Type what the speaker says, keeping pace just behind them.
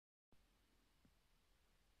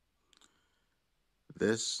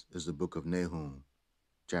This is the book of Nahum,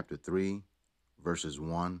 chapter 3, verses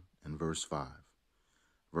 1 and verse 5.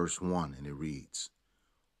 Verse 1, and it reads,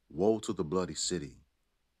 Woe to the bloody city!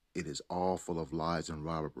 It is all full of lies and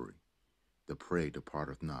robbery. The prey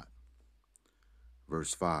departeth not.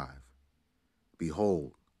 Verse 5,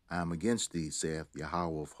 Behold, I am against thee, saith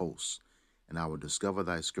Yahweh of hosts, and I will discover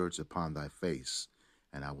thy skirts upon thy face,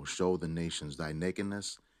 and I will show the nations thy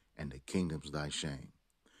nakedness, and the kingdoms thy shame.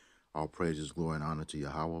 All praises, glory, and honor to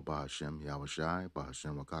Yahweh, Bahashem, Yahushai,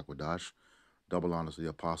 Bahashem, Wakakwadash. Double honor to the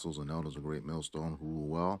apostles and elders of Great Millstone who rule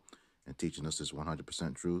well and teaching us this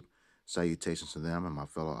 100% truth. Salutations to them and my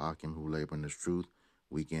fellow Akim who labor in this truth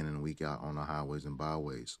week in and week out on the highways and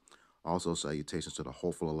byways. Also, salutations to the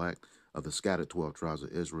hopeful elect of the scattered 12 tribes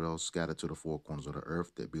of Israel, scattered to the four corners of the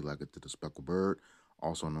earth that be like it to the speckled bird,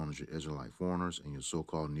 also known as your Israelite foreigners and your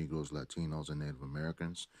so-called Negroes, Latinos, and Native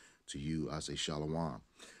Americans. To you, I say Shalom.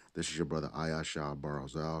 This is your brother Ayashah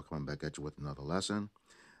Barazal coming back at you with another lesson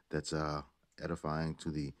that's edifying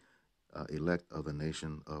to the elect of the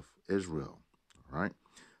nation of Israel. All right.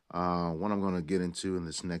 What I'm going to get into in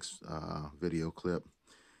this next video clip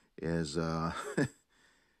is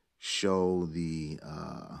show the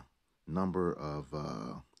number of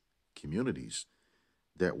communities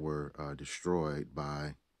that were destroyed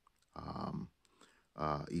by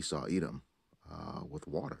Esau Edom with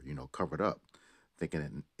water, covered up,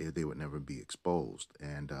 thinking that they would never be exposed.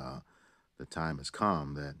 And the time has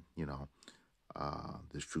come that,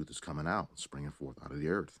 this truth is coming out, springing forth out of the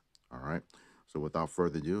earth. All right. So without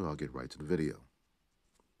further ado, I'll get right to the video.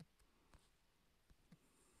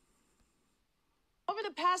 Over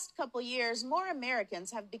the past couple years, more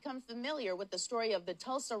Americans have become familiar with the story of the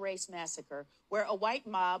Tulsa Race Massacre, where a white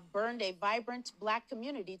mob burned a vibrant black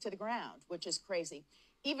community to the ground, which is crazy.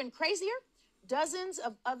 Even crazier, dozens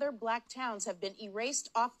of other black towns have been erased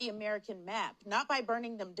off the American map, not by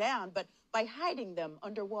burning them down, but by hiding them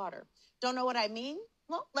underwater. Don't know what I mean?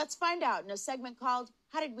 Well, let's find out in a segment called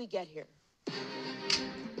How Did We Get Here?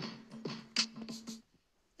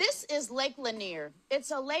 This is Lake Lanier.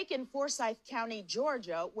 It's a lake in Forsyth County,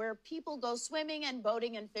 Georgia, where people go swimming and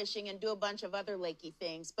boating and fishing and do a bunch of other lakey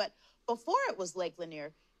things. But before it was Lake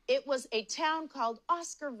Lanier, it was a town called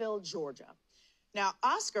Oscarville, Georgia. Now,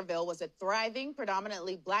 Oscarville was a thriving,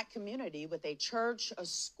 predominantly black community with a church, a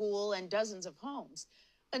school, and dozens of homes,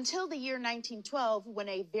 until the year 1912, when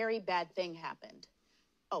a very bad thing happened.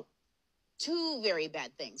 Oh, two very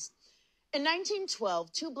bad things. In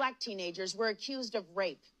 1912, two black teenagers were accused of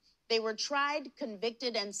rape. They were tried,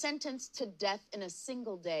 convicted, and sentenced to death in a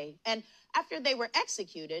single day. And after they were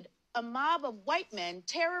executed, a mob of white men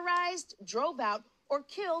terrorized, drove out, or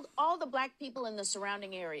killed all the black people in the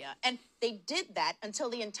surrounding area. And they did that until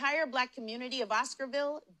the entire black community of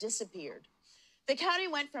Oscarville disappeared. The county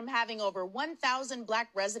went from having over 1,000 black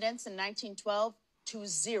residents in 1912 to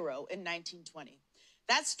 0 in 1920.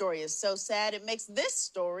 That story is so sad, it makes this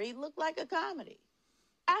story look like a comedy.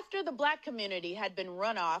 After the black community had been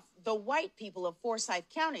run off, the white people of Forsyth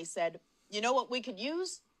County said, you know what we could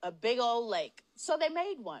use? A big old lake. So they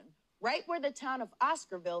made one, right where the town of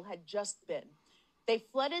Oscarville had just been. They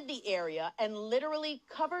flooded the area and literally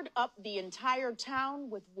covered up the entire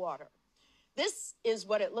town with water. This is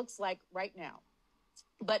what it looks like right now.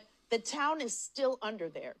 But the town is still under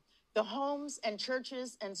there. The homes and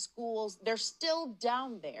churches and schools, they're still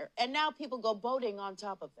down there. And now people go boating on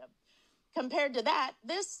top of them. Compared to that,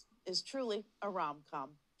 this is truly a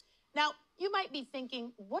rom-com. Now, you might be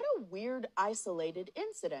thinking, what a weird, isolated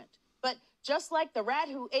incident. But just like the rat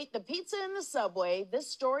who ate the pizza in the subway, this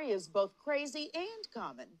story is both crazy and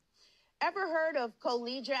common. Ever heard of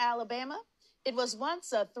Collegia, Alabama? It was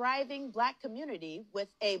once a thriving black community with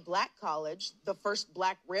a black college, the first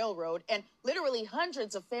black railroad, and literally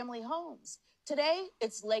hundreds of family homes. Today,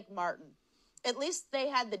 it's Lake Martin. At least they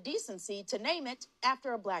had the decency to name it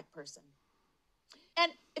after a black person.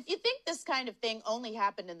 And if you think this kind of thing only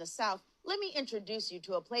happened in the South, let me introduce you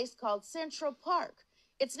to a place called Central Park.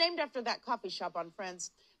 It's named after that coffee shop on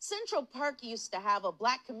Friends. Central Park used to have a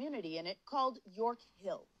black community in it called York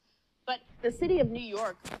Hill. But the city of New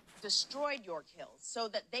York destroyed York Hill so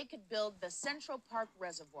that they could build the Central Park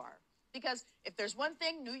Reservoir. Because if there's one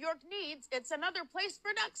thing New York needs, it's another place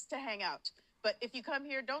for ducks to hang out. But if you come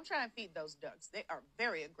here, don't try and feed those ducks. They are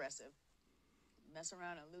very aggressive. Mess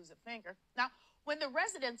around and lose a finger. Now, when the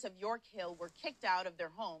residents of York Hill were kicked out of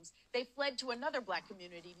their homes, they fled to another black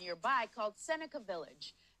community nearby called Seneca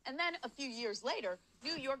Village. And then a few years later,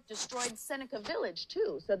 New York destroyed Seneca Village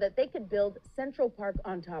too, so that they could build Central Park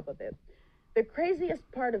on top of it. The craziest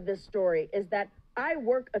part of this story is that I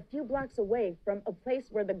work a few blocks away from a place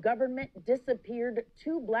where the government disappeared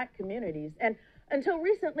two black communities. And until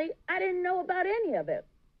recently, I didn't know about any of it.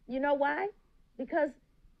 You know why? Because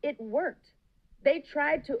it worked. They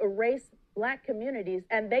tried to erase black communities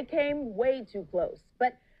and they came way too close.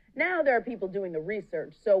 But now there are people doing the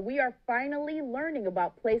research. So we are finally learning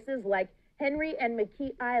about places like Henry and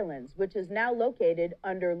McKee Islands, which is now located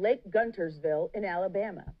under Lake Guntersville in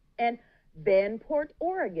Alabama, and Vanport,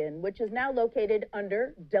 Oregon, which is now located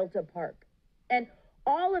under Delta Park. And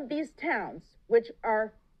all of these towns, which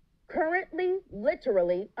are currently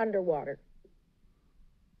literally underwater.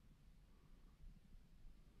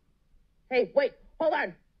 Hey, wait, hold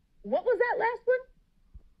on. What was that last one?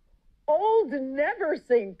 Old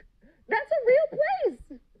Neversink. That's a real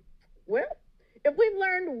place. Well, if we've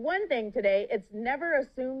learned one thing today, it's never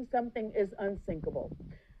assume something is unsinkable.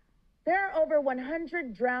 There are over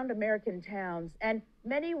 100 drowned American towns, and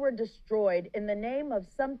many were destroyed in the name of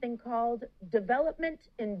something called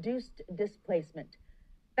development-induced displacement.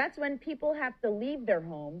 That's when people have to leave their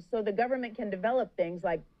homes so the government can develop things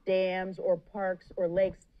like dams or parks or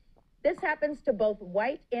lakes. This happens to both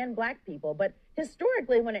white and black people, but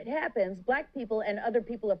historically, when it happens, black people and other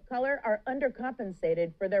people of color are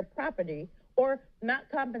undercompensated for their property or not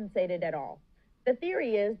compensated at all. The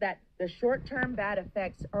theory is that the short-term bad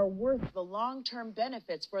effects are worth the long-term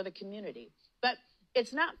benefits for the community. But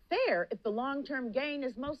it's not fair if the long-term gain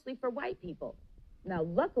is mostly for white people. Now,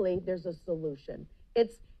 luckily, there's a solution.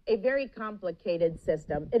 It's a very complicated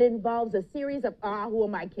system. It involves a series of, who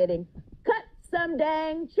am I kidding? Cut some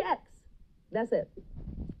dang checks. That's it.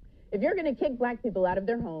 If you're going to kick black people out of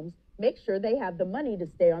their homes, make sure they have the money to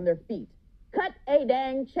stay on their feet. Cut a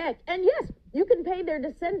dang check. And yes, you can pay their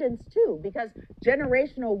descendants too, because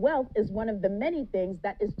generational wealth is one of the many things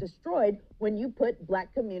that is destroyed when you put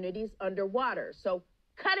black communities underwater. So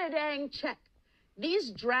cut a dang check.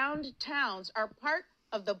 These drowned towns are part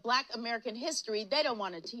of the black American history they don't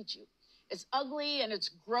want to teach you. It's ugly and it's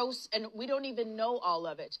gross, and we don't even know all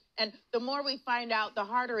of it. And the more we find out, the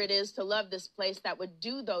harder it is to love this place that would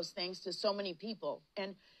do those things to so many people.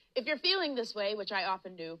 And if you're feeling this way, which I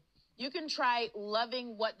often do, you can try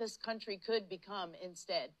loving what this country could become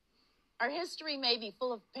instead. Our history may be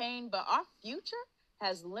full of pain, but our future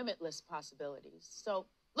has limitless possibilities. So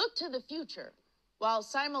look to the future while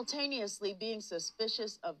simultaneously being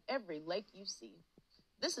suspicious of every lake you see.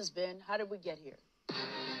 This has been How Did We Get Here?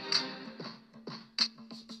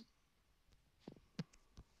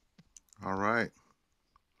 All right.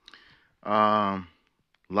 A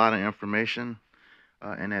lot of information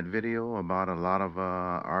in that video about a lot of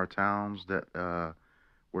our towns that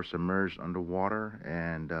were submerged underwater,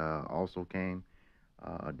 and also came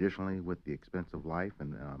additionally with the expensive life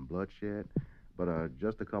and bloodshed. But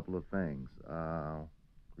just a couple of things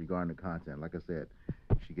regarding the content. Like I said,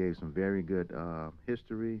 she gave some very good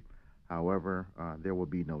history. However, there will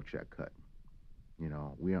be no check cut. You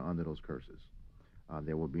know, we are under those curses.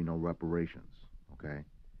 There will be no reparations. Okay.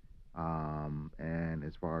 And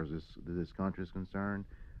as far as this country is concerned,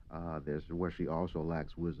 there's where she also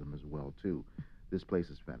lacks wisdom as well too. This place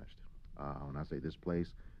is finished. When I say this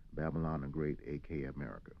place, Babylon the Great, aka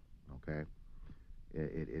America. Okay,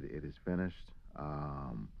 it is finished.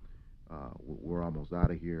 We're almost out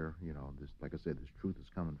of here. You know, this, like I said, this truth is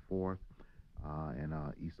coming forth, and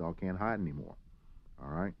Esau can't hide anymore.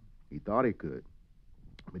 All right, he thought he could,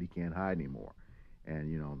 but he can't hide anymore.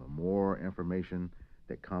 And you know, the more information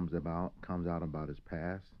that comes out about his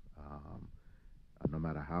past, no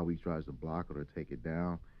matter how he tries to block it or take it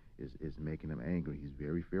down, is making him angry. He's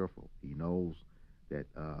very fearful. He knows that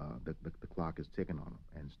the clock is ticking on him,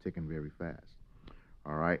 and it's ticking very fast.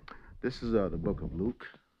 All right, this is the book of Luke,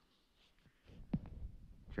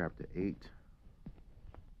 chapter 8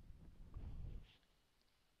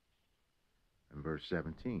 and verse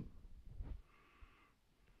 17.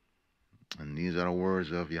 And these are the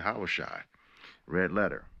words of Yahushua, red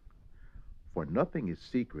letter. For nothing is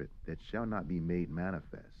secret that shall not be made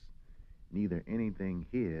manifest, neither anything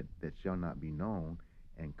hid that shall not be known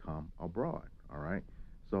and come abroad. All right.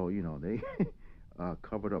 So, you know, they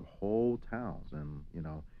covered up whole towns, and, you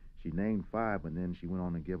know, she named 5, and then she went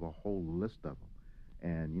on to give a whole list of them.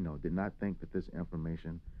 And, you know, did not think that this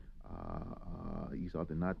information, Esau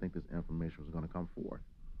did not think this information was going to come forth.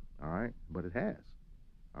 All right. But it has.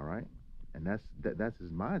 All right. And that's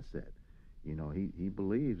his mindset. You know, he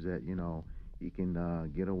believes that, you know, he can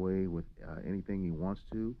get away with anything he wants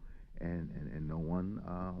to, and no one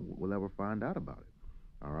will ever find out about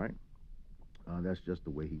it. All right? That's just the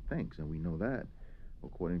way he thinks, and we know that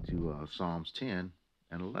according to Psalms 10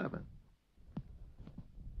 and 11.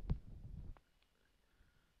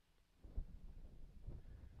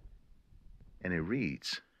 And it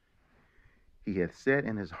reads, He hath said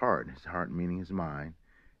in his heart meaning his mind,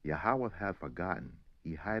 Yahweh hath forgotten.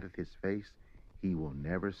 He hideth his face. He will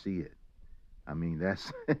never see it. I mean,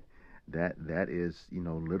 that's that is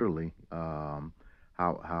literally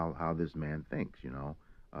how this man thinks.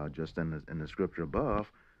 Just in the scripture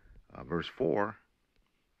above, verse 4,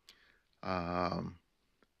 um,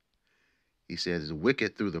 he says,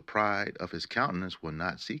 "Wicked through the pride of his countenance will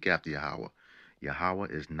not seek after Yahweh. Yahweh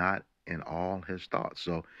is not in all his thoughts."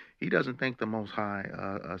 So he doesn't think the Most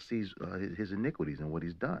High sees his iniquities and what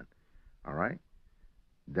he's done. All right,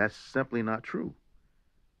 that's simply not true.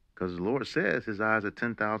 Because the Lord says his eyes are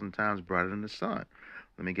 10,000 times brighter than the sun.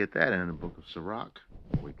 Let me get that in the book of Sirach,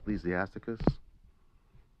 or Ecclesiasticus,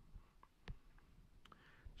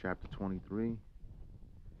 chapter 23,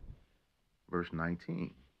 verse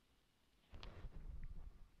 19.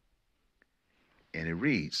 And it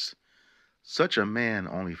reads, Such a man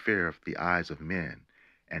only feareth the eyes of men,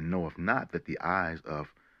 and knoweth not that the eyes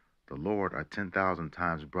of the Lord are 10,000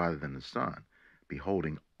 times brighter than the sun,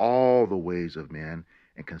 beholding all the ways of men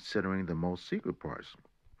and considering the most secret parts.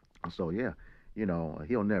 So yeah,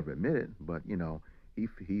 he'll never admit it, but he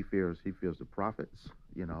fears the prophets,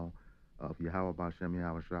 of Yahweh Bashem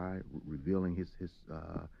Yahweh Shai, revealing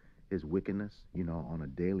his wickedness, on a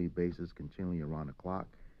daily basis, continually around the clock.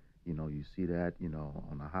 You see that,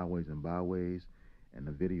 on the highways and byways, and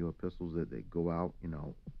the video epistles that they go out,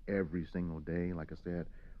 every single day. Like I said,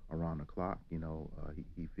 around the clock.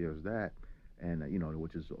 He fears that, and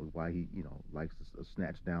which is why he likes to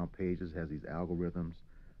snatch down pages, has these algorithms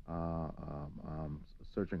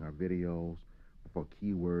searching our videos for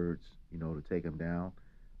keywords, to take him down.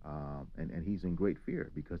 And he's in great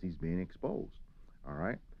fear because he's being exposed. All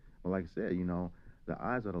right. Well, like I said, the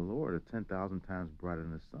eyes of the Lord are 10,000 times brighter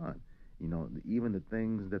than the sun. Even the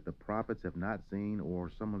things that the prophets have not seen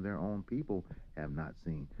or some of their own people have not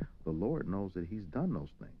seen, the Lord knows that he's done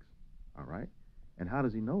those things. All right. And how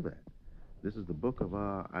does he know that? This is the book of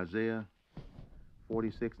Isaiah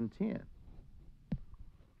 46 and 10.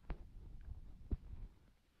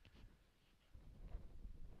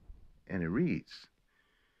 And it reads,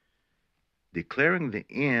 declaring the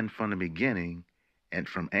end from the beginning and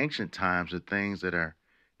from ancient times the things that are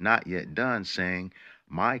not yet done, saying,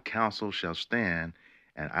 My counsel shall stand,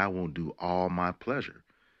 and I will do all my pleasure.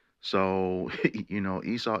 So,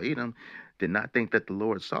 Esau Edom did not think that the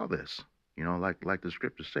Lord saw this. Like the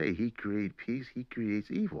scriptures say, he creates peace, he creates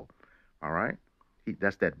evil. All right?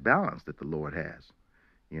 That's that balance that the Lord has.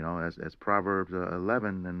 As Proverbs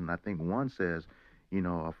 11 and I think 1 says,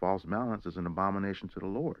 a false balance is an abomination to the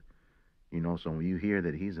Lord. So when you hear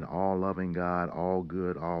that he's an all loving God, all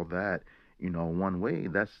good, all that, one way,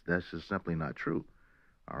 that's just simply not true.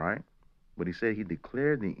 All right. But he said he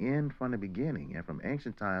declared the end from the beginning and from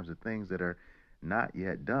ancient times the things that are not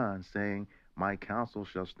yet done, saying, My counsel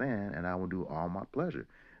shall stand and I will do all my pleasure.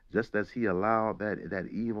 Just as he allowed that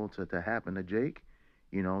evil to happen to Jake,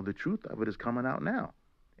 the truth of it is coming out now.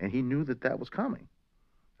 And he knew that was coming.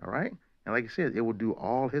 All right. And like I said, it will do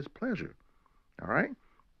all his pleasure. All right.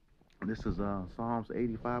 This is Psalms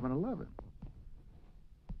 85 and 11.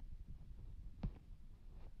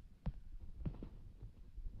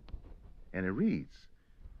 And it reads,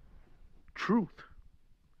 Truth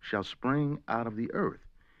shall spring out of the earth,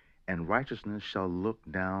 and righteousness shall look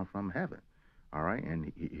down from heaven. All right,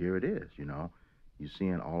 and here it is. You're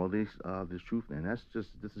seeing all of this truth, and this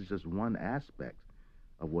is just one aspect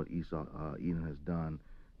of what Edom has done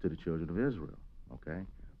to the children of Israel. Okay,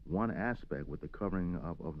 one aspect with the covering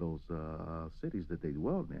of those cities that they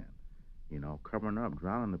dwelled in. Covering up,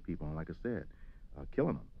 drowning the people, and like I said,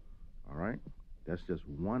 killing them. All right, that's just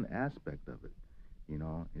one aspect of it.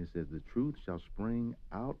 It says the truth shall spring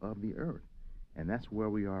out of the earth, and that's where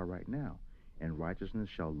we are right now. And righteousness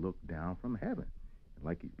shall look down from heaven,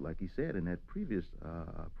 like he said in that previous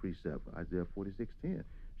precept, Isaiah 46:10,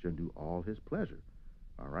 shall do all his pleasure.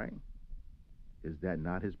 All right, is that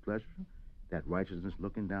not his pleasure? That righteousness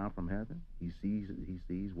looking down from heaven, he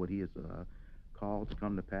sees what he has called to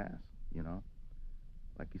come to pass. You know,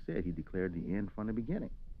 like he said, he declared the end from the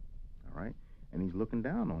beginning. All right, and he's looking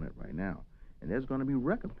down on it right now. And there's going to be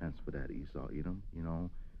recompense for that, Esau, Edom.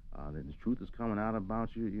 That the truth is coming out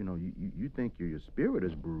about you. You think your spirit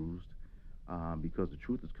is bruised because the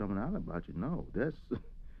truth is coming out about you. No, that's,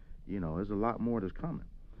 there's a lot more that's coming.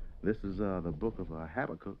 This is the book of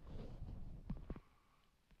Habakkuk,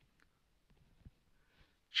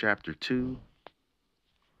 chapter 2,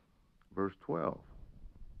 verse 12.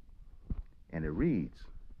 And it reads,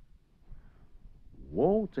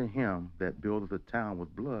 Woe to him that buildeth a town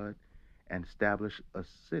with blood and establish a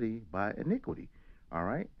city by iniquity. All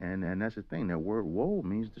right, and that's the thing. That word "woe"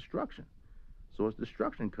 means destruction. So it's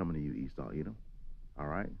destruction coming to you, Esau, Edom, all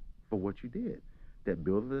right, for what you did. That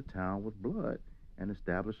builded a town with blood and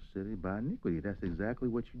established a city by iniquity. That's exactly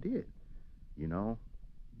what you did. You know,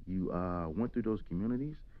 you went through those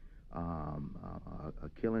communities,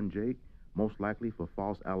 killing Jake, most likely for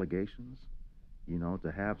false allegations.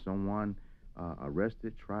 To have someone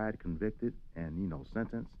arrested, tried, convicted, and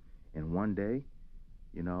sentenced in one day.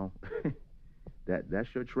 You know,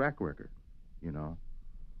 that's your track record. You know,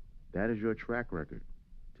 that is your track record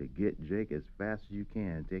to get Jake as fast as you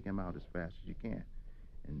can, take him out as fast as you can,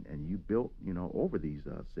 and you built over these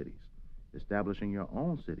cities, establishing your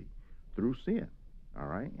own city through sin. All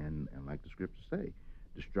right, and like the scriptures say,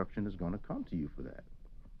 destruction is going to come to you for that.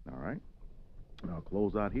 All right, and I'll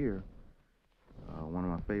close out here. One of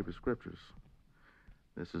my favorite scriptures.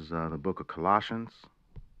 This is the book of Colossians,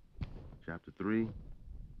 chapter 3,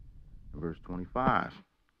 verse 25.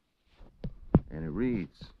 And it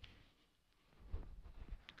reads,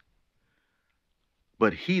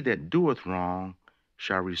 "But he that doeth wrong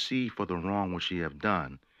shall receive for the wrong which he have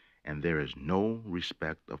done, and there is no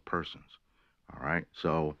respect of persons." All right.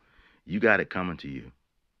 So you got it coming to you.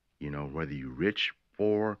 Whether you rich,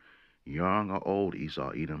 poor, young or old, Esau,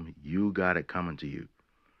 Edom, you got it coming to you.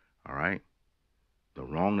 All right. The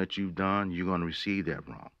wrong that you've done, you're going to receive that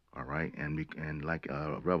wrong. All right. And like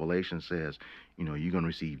Revelation says, you're going to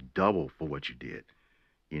receive double for what you did.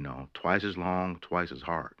 Twice as long, twice as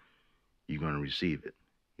hard. You're going to receive it.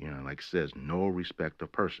 Like it says, no respect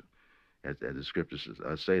of person. As the scriptures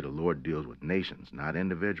say, the Lord deals with nations, not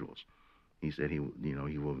individuals. He said he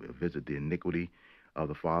will visit the iniquity of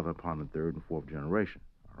the father upon the third and fourth generation.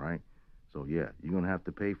 All right. So yeah, you're gonna have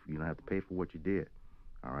to pay. You're gonna have to pay for what you did.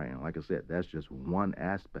 All right. And like I said, that's just one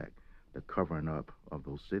aspect, the covering up of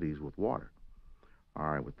those cities with water. All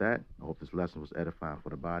right, with that, I hope this lesson was edifying for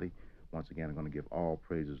the body. Once again, I'm going to give all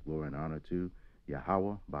praises, glory, and honor to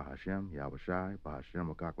Yahweh, Bahashem, Yahweh Shai,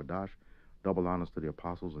 Bahashem, Akakwadash. Double honors to the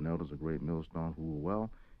apostles and elders of Great Millstone who were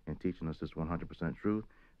well in teaching us this 100% truth.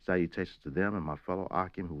 Salutations to them and my fellow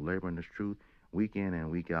Akim who labor in this truth week in and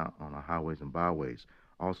week out on our highways and byways.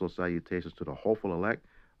 Also, salutations to the hopeful elect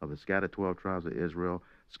of the scattered 12 tribes of Israel,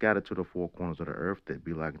 scattered to the four corners of the earth that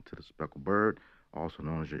be like unto the speckled bird, also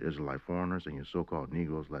known as your Israelite foreigners and your so-called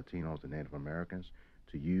Negroes, Latinos, and Native Americans.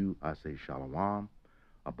 To you, I say Shalom,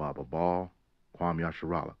 Abba Babal, Kwam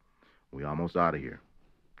Yasharala. We almost out of here.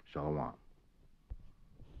 Shalom.